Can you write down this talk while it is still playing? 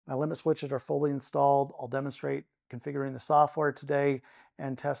My limit switches are fully installed. I'll demonstrate configuring the software today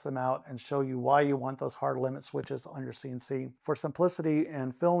and test them out and show you why you want those hard limit switches on your CNC. For simplicity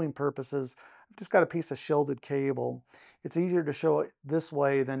and filming purposes, I've just got a piece of shielded cable. It's easier to show it this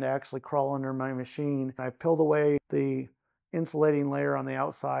way than to actually crawl under my machine. I've peeled away the insulating layer on the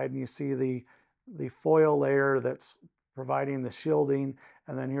outside, and you see the foil layer that's providing the shielding,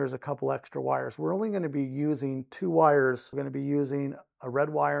 and then here's a couple extra wires. We're only going to be using 2 wires. We're going to be using a red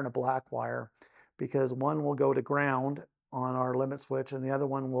wire and a black wire, because one will go to ground on our limit switch and the other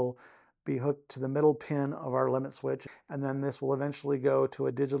one will be hooked to the middle pin of our limit switch, and then this will eventually go to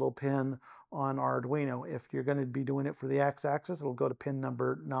a digital pin on our Arduino. If you're going to be doing it for the x-axis, it'll go to pin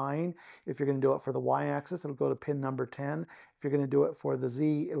number 9. If you're going to do it for the y-axis, it'll go to pin number 10. If you're going to do it for the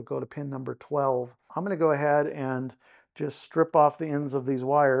z, it'll go to pin number 12. I'm going to go ahead and just strip off the ends of these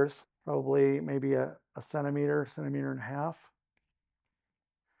wires, probably maybe a centimeter, centimeter and a half.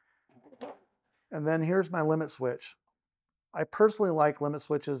 And then here's my limit switch. I personally like limit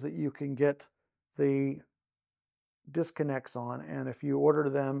switches that you can get the disconnects on, and if you order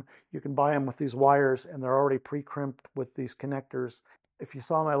them, you can buy them with these wires and they're already pre-crimped with these connectors. If you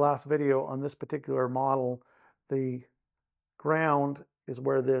saw my last video on this particular model, the ground is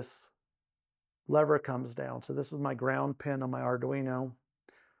where this lever comes down. So this is my ground pin on my Arduino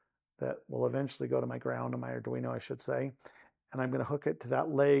that will eventually go to my ground on my Arduino, I should say. And I'm going to hook it to that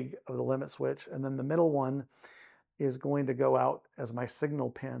leg of the limit switch, and then the middle one is going to go out as my signal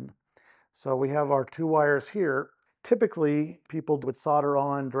pin. So we have our 2 wires here. Typically, people would solder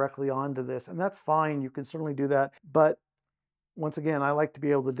on directly onto this, and that's fine. You can certainly do that. But once again, I like to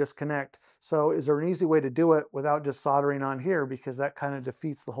be able to disconnect. So is there an easy way to do it without just soldering on here? Because that kind of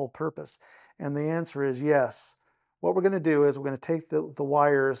defeats the whole purpose. And the answer is yes. What we're going to do is we're going to take the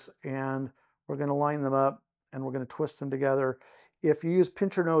wires and we're going to line them up and we're going to twist them together. If you use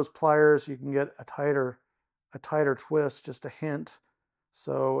pincher nose pliers, you can get a tighter twist, just a hint.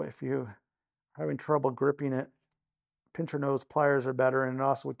 So if you're having trouble gripping it, pincher nose pliers are better, and it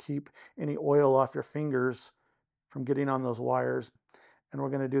also would keep any oil off your fingers from getting on those wires. And we're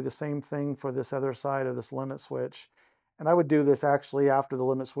going to do the same thing for this other side of this limit switch. And I would do this actually after the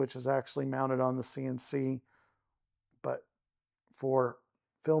limit switch is actually mounted on the CNC, but for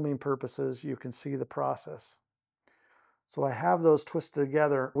filming purposes, you can see the process. So I have those twisted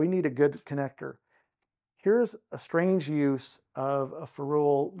together. We need a good connector. Here's a strange use of a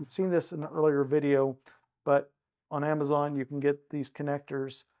ferrule. We've seen this in an earlier video, but on Amazon you can get these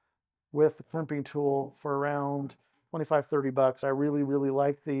connectors with the crimping tool for around 25, 30 bucks. I really, really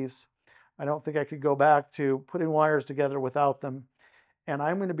like these. I don't think I could go back to putting wires together without them. And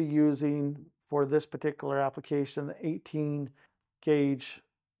I'm going to be using, for this particular application, the 18 gauge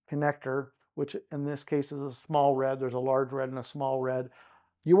connector, which in this case is a small red. There's a large red and a small red.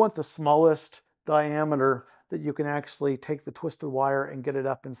 You want the smallest diameter that you can actually take the twisted wire and get it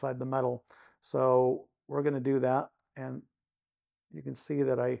up inside the metal. So we're going to do that, and you can see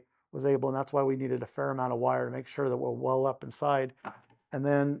that I was able, and that's why we needed a fair amount of wire to make sure that we're well up inside. And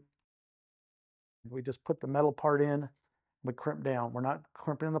then we just put the metal part in, we crimp down. We're not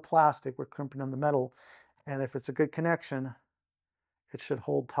crimping on the plastic, we're crimping on the metal. And if it's a good connection, it should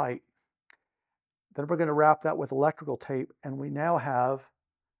hold tight. Then we're going to wrap that with electrical tape, and we now have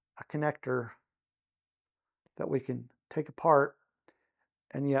a connector that we can take apart,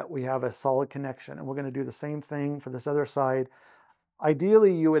 and yet we have a solid connection. And we're going to do the same thing for this other side.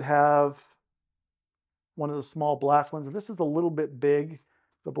 Ideally, you would have one of the small black ones. This is a little bit big,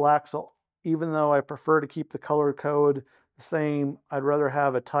 the black, so even though I prefer to keep the color code the same, I'd rather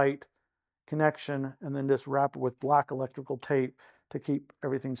have a tight connection and then just wrap it with black electrical tape to keep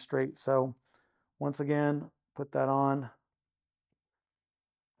everything straight. So once again, put that on.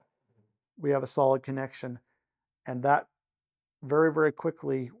 We have a solid connection, and that very, very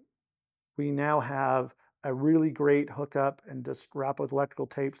quickly, we now have a really great hookup, and just wrap with electrical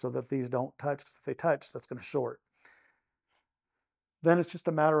tape so that these don't touch. If they touch, that's going to short. Then it's just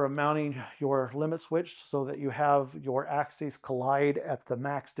a matter of mounting your limit switch so that you have your axes collide at the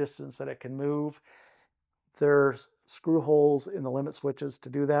max distance that it can move. There's screw holes in the limit switches to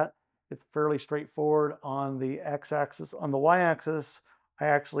do that. It's fairly straightforward on the x-axis. On the y-axis, I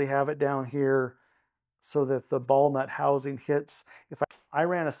actually have it down here so that the ball nut housing hits. If I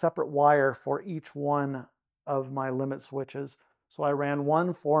ran a separate wire for each one of my limit switches. So I ran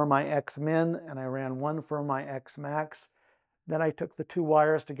one for my X-min and I ran one for my X-max. Then I took the 2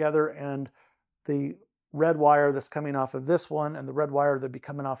 wires together, and the red wire that's coming off of this one and the red wire that'd be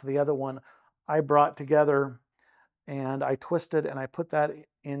coming off of the other one, I brought together and I twisted and I put that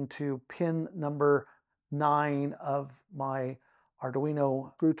into pin number 9 of my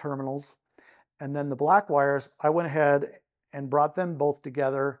Arduino screw terminals. And then the black wires, I went ahead and brought them both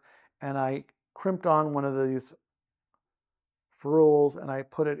together, and I crimped on one of these ferrules and I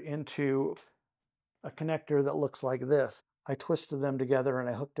put it into a connector that looks like this. I twisted them together and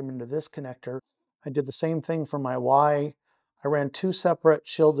I hooked them into this connector. I did the same thing for my Y. I ran two separate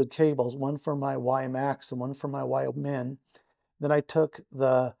shielded cables, one for my Y max and one for my Y min. Then I took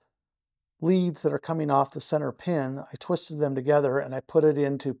the leads that are coming off the center pin, I twisted them together and I put it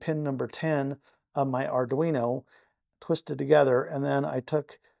into pin number 10 of my Arduino, twisted together, and then I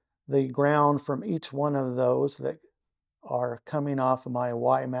took the ground from each one of those that are coming off of my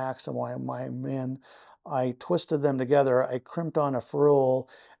Y max and Y min. I twisted them together, I crimped on a ferrule,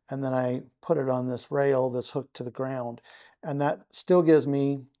 and then I put it on this rail that's hooked to the ground. And that still gives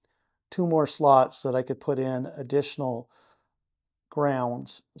me two more slots that I could put in additional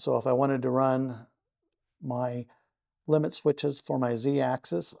grounds. So if I wanted to run my limit switches for my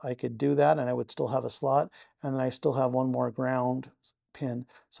Z-axis, I could do that and I would still have a slot, and then I still have one more ground pin.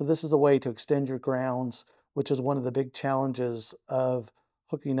 So this is a way to extend your grounds, which is one of the big challenges of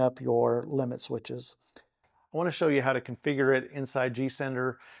hooking up your limit switches. I want to show you how to configure it inside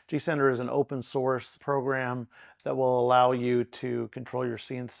gSender. gSender is an open source program that will allow you to control your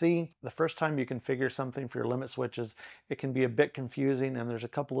CNC. The first time you configure something for your limit switches, it can be a bit confusing, and there's a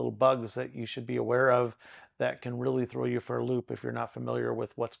couple little bugs that you should be aware of that can really throw you for a loop if you're not familiar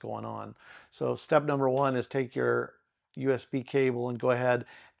with what's going on. So step number one is take your USB cable and go ahead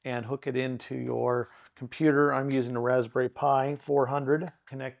and hook it into your computer. I'm using a Raspberry Pi 400.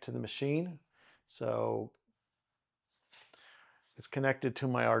 Connect to the machine. So it's connected to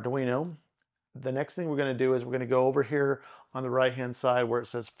my Arduino. The next thing we're going to do is we're going to go over here on the right hand side where it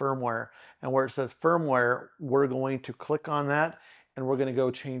says firmware. And where it says firmware, we're going to click on that and we're going to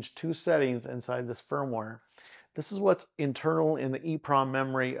go change two settings inside this firmware. This is what's internal in the EEPROM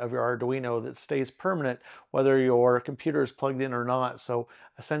memory of your Arduino that stays permanent whether your computer is plugged in or not. So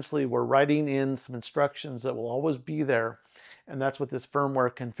essentially we're writing in some instructions that will always be there. And that's what this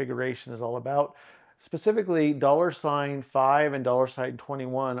firmware configuration is all about. Specifically, $5 and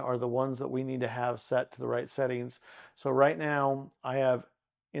 $21 are the ones that we need to have set to the right settings. So right now I have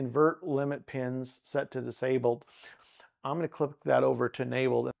invert limit pins set to disabled. I'm going to click that over to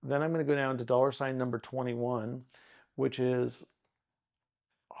enabled. Then I'm going to go down to number 21, which is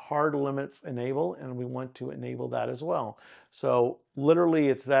hard limits enable, and we want to enable that as well. So literally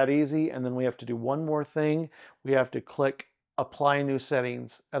it's that easy, and then we have to do one more thing. We have to click apply new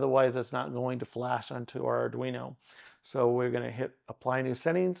settings, otherwise it's not going to flash onto our Arduino. So we're going to hit apply new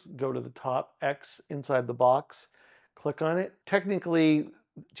settings, go to the top X inside the box, click on it. Technically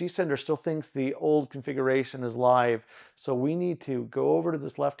gSender still thinks the old configuration is live, so we need to go over to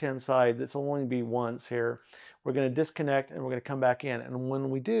this left hand side. This will only be once here. We're going to disconnect and we're going to come back in, and when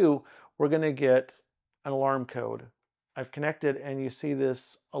we do, we're going to get an alarm code. I've connected and you see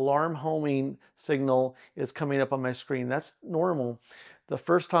this alarm homing signal is coming up on my screen. That's normal. The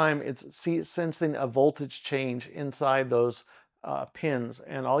first time it's sensing a voltage change inside those pins,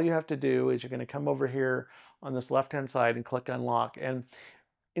 and all you have to do is you're going to come over here on this left hand side and click unlock. And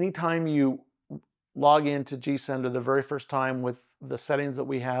anytime you log into gSender the very first time with the settings that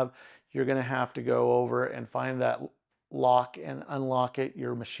we have, you're going to have to go over and find that lock and unlock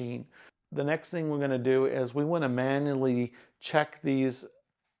your machine. The next thing we're going to do is we want to manually check these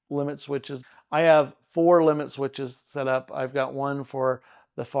limit switches. I have 4 limit switches set up. I've got one for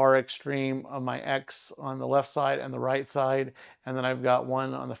the far extreme of my X on the left side and the right side, and then I've got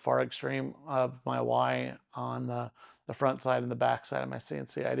one on the far extreme of my Y on the front side and the back side of my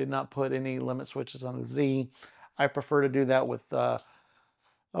CNC. I did not put any limit switches on the Z. I prefer to do that with a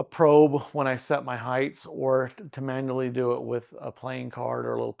probe when I set my heights, or to manually do it with a playing card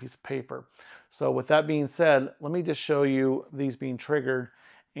or a little piece of paper. So with that being said, let me just show you these being triggered.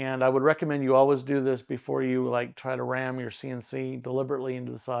 And I would recommend you always do this before you try to ram your CNC deliberately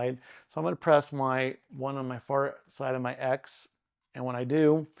into the side. So I'm going to press my one on my far side of my X. And when I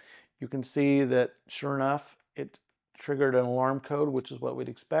do, you can see that sure enough, it triggered an alarm code, which is what we'd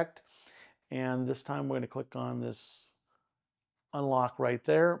expect. And this time we're going to click on this unlock right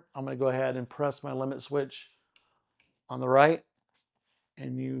there. I'm going to go ahead and press my limit switch on the right,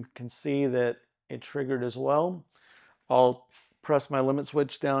 and you can see that it triggered as well. I'll press my limit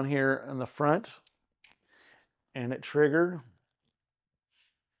switch down here in the front, and it triggered.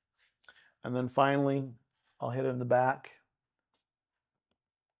 And then finally, I'll hit it in the back,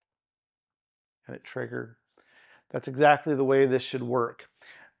 and it triggered. That's exactly the way this should work.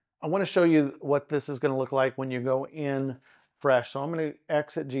 I want to show you what this is going to look like when you go in fresh. So I'm going to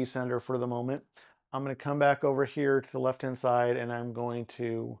exit gSender for the moment. I'm going to come back over here to the left-hand side and I'm going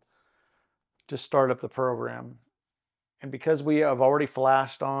to just start up the program. And because we have already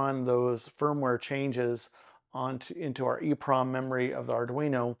flashed on those firmware changes into our EEPROM memory of the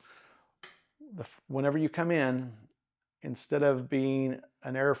Arduino, whenever you come in, instead of being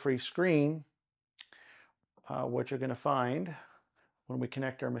an error-free screen, what you're going to find when we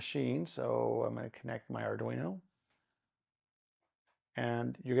connect our machine, so I'm going to connect my Arduino,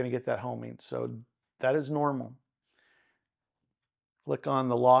 and you're going to get that homing. So that is normal. Click on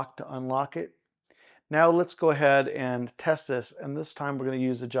the lock to unlock it. Now let's go ahead and test this, and this time we're going to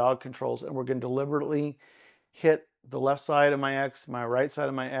use the jog controls, and we're going to deliberately hit the left side of my X, my right side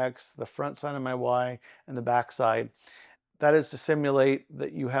of my X, the front side of my Y, and the back side. That is to simulate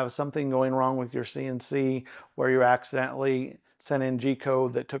that you have something going wrong with your CNC where you accidentally sent in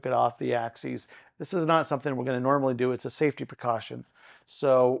G-code that took it off the axes. This is not something we're going to normally do. It's a safety precaution.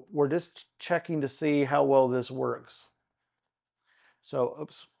 So we're just checking to see how well this works. So,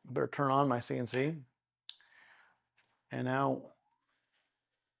 oops, I better turn on my CNC. And now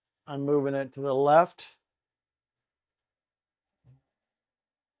I'm moving it to the left.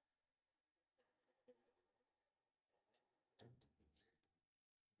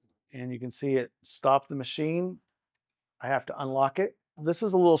 And you can see it stop the machine. I have to unlock it. This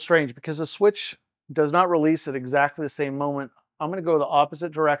is a little strange because the switch does not release at exactly the same moment. I'm going to go the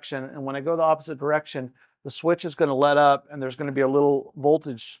opposite direction, and when I go the opposite direction, the switch is going to let up and there's going to be a little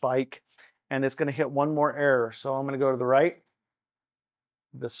voltage spike and it's going to hit one more error. So I'm going to go to the right.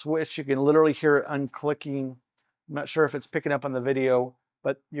 The switch, you can literally hear it unclicking. I'm not sure if it's picking up on the video,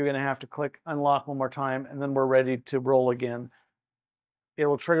 but you're going to have to click unlock one more time and then we're ready to roll again. It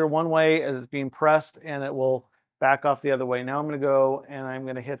will trigger one way as it's being pressed and it will back off the other way. Now I'm going to go and I'm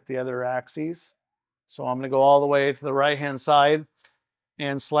going to hit the other axes. So I'm going to go all the way to the right hand side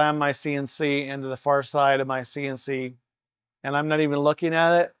and slam my CNC into the far side of my CNC. And I'm not even looking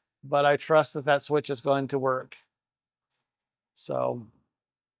at it, but I trust that that switch is going to work. So,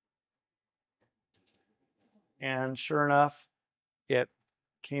 and sure enough, it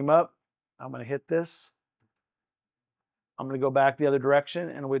came up. I'm going to hit this. I'm going to go back the other direction,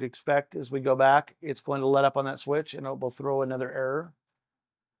 and we'd expect as we go back, it's going to let up on that switch and it will throw another error.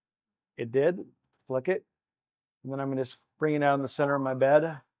 It did. Flick it. And then I'm going to just bring it out in the center of my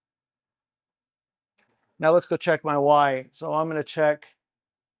bed. Now let's go check my Y. So I'm going to check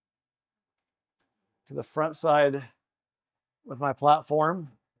to the front side with my platform.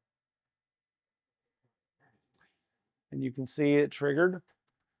 And you can see it triggered.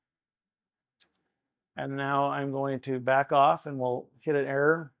 And now I'm going to back off and we'll hit an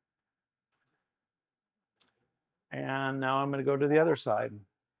error. And now I'm going to go to the other side.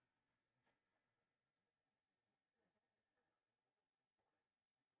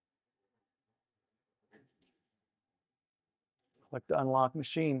 Click to unlock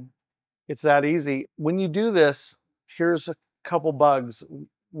machine. It's that easy. When you do this, here's a couple bugs.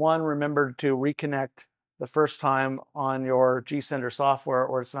 One, remember to reconnect the first time on your gSender software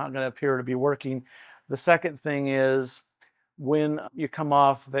or it's not going to appear to be working. The second thing is when you come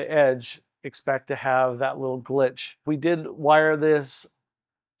off the edge, expect to have that little glitch. We did wire this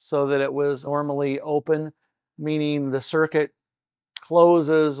so that it was normally open, meaning the circuit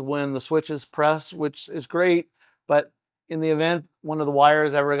closes when the switch is pressed, which is great, but in the event one of the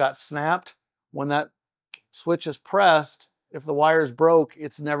wires ever got snapped, when that switch is pressed, if the wire's broke,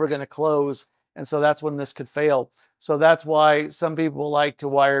 it's never going to close. And so that's when this could fail. So that's why some people like to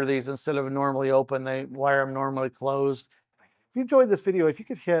wire these instead of normally open, they wire them normally closed. If you enjoyed this video, if you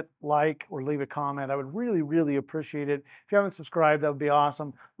could hit like or leave a comment, I would really, really appreciate it. If you haven't subscribed, that would be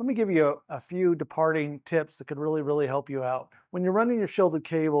awesome. Let me give you a few departing tips that could really, really help you out. When you're running your shielded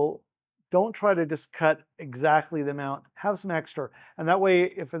cable, don't try to just cut exactly the amount. Have some extra. And that way,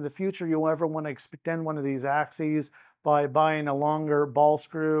 if in the future you ever want to extend one of these axes by buying a longer ball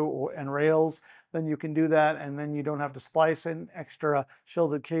screw and rails, then you can do that, and then you don't have to splice in extra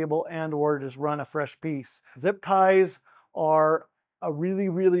shielded cable and or just run a fresh piece. Zip ties are a really,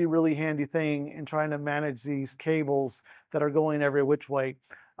 really, really handy thing in trying to manage these cables that are going every which way.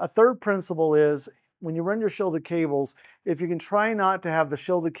 A third principle is when you run your shielded cables, if you can try not to have the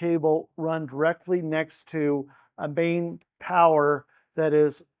shielded cable run directly next to a main power that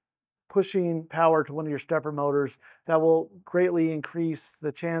is pushing power to one of your stepper motors, that will greatly increase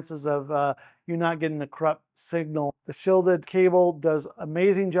the chances of you not getting a corrupt signal. The shielded cable does an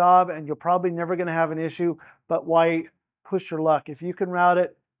amazing job and you're probably never going to have an issue, but why push your luck? If you can route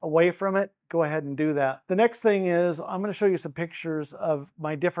it away from it, go ahead and do that. The next thing is I'm going to show you some pictures of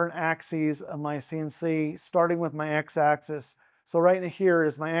my different axes of my CNC, starting with my X-axis. So right in here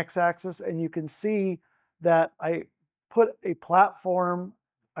is my x-axis, and you can see that I put a platform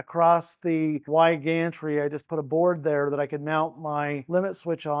across the Y gantry. I just put a board there that I could mount my limit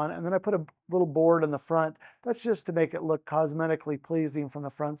switch on, and then I put a little board in the front. That's just to make it look cosmetically pleasing from the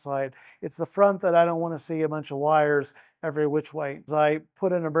front side. It's the front that I don't want to see a bunch of wires every which way. I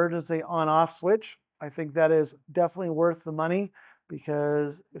put an emergency on-off switch. I think that is definitely worth the money,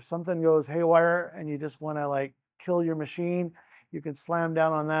 because if something goes haywire and you just want to like kill your machine, you can slam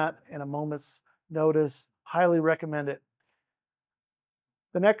down on that in a moment's notice. Highly recommend it.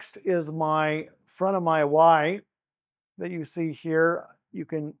 The next is my front of my Y that you see here. You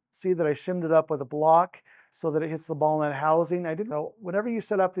can see that I shimmed it up with a block so that it hits the ball nut housing. I didn't know, whenever you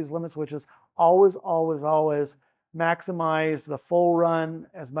set up these limit switches, always maximize the full run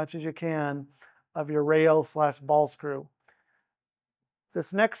as much as you can of your rail/ball screw.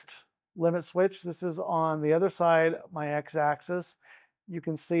 This next limit switch, this is on the other side, my x-axis. You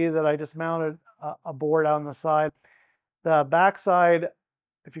can see that I just mounted a board on the side. The back side,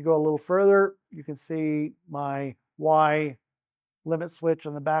 if you go a little further, you can see my Y limit switch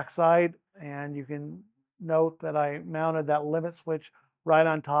on the back side, and you can note that I mounted that limit switch right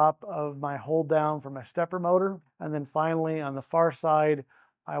on top of my hold down for my stepper motor. And then finally on the far side,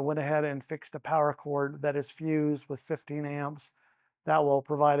 I went ahead and fixed a power cord that is fused with 15 amps. That will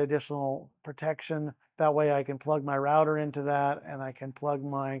provide additional protection. That way I can plug my router into that, and I can plug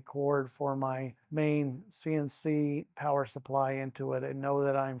my cord for my main CNC power supply into it and know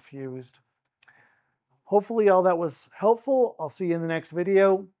that I'm fused. Hopefully all that was helpful. I'll see you in the next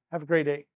video. Have a great day.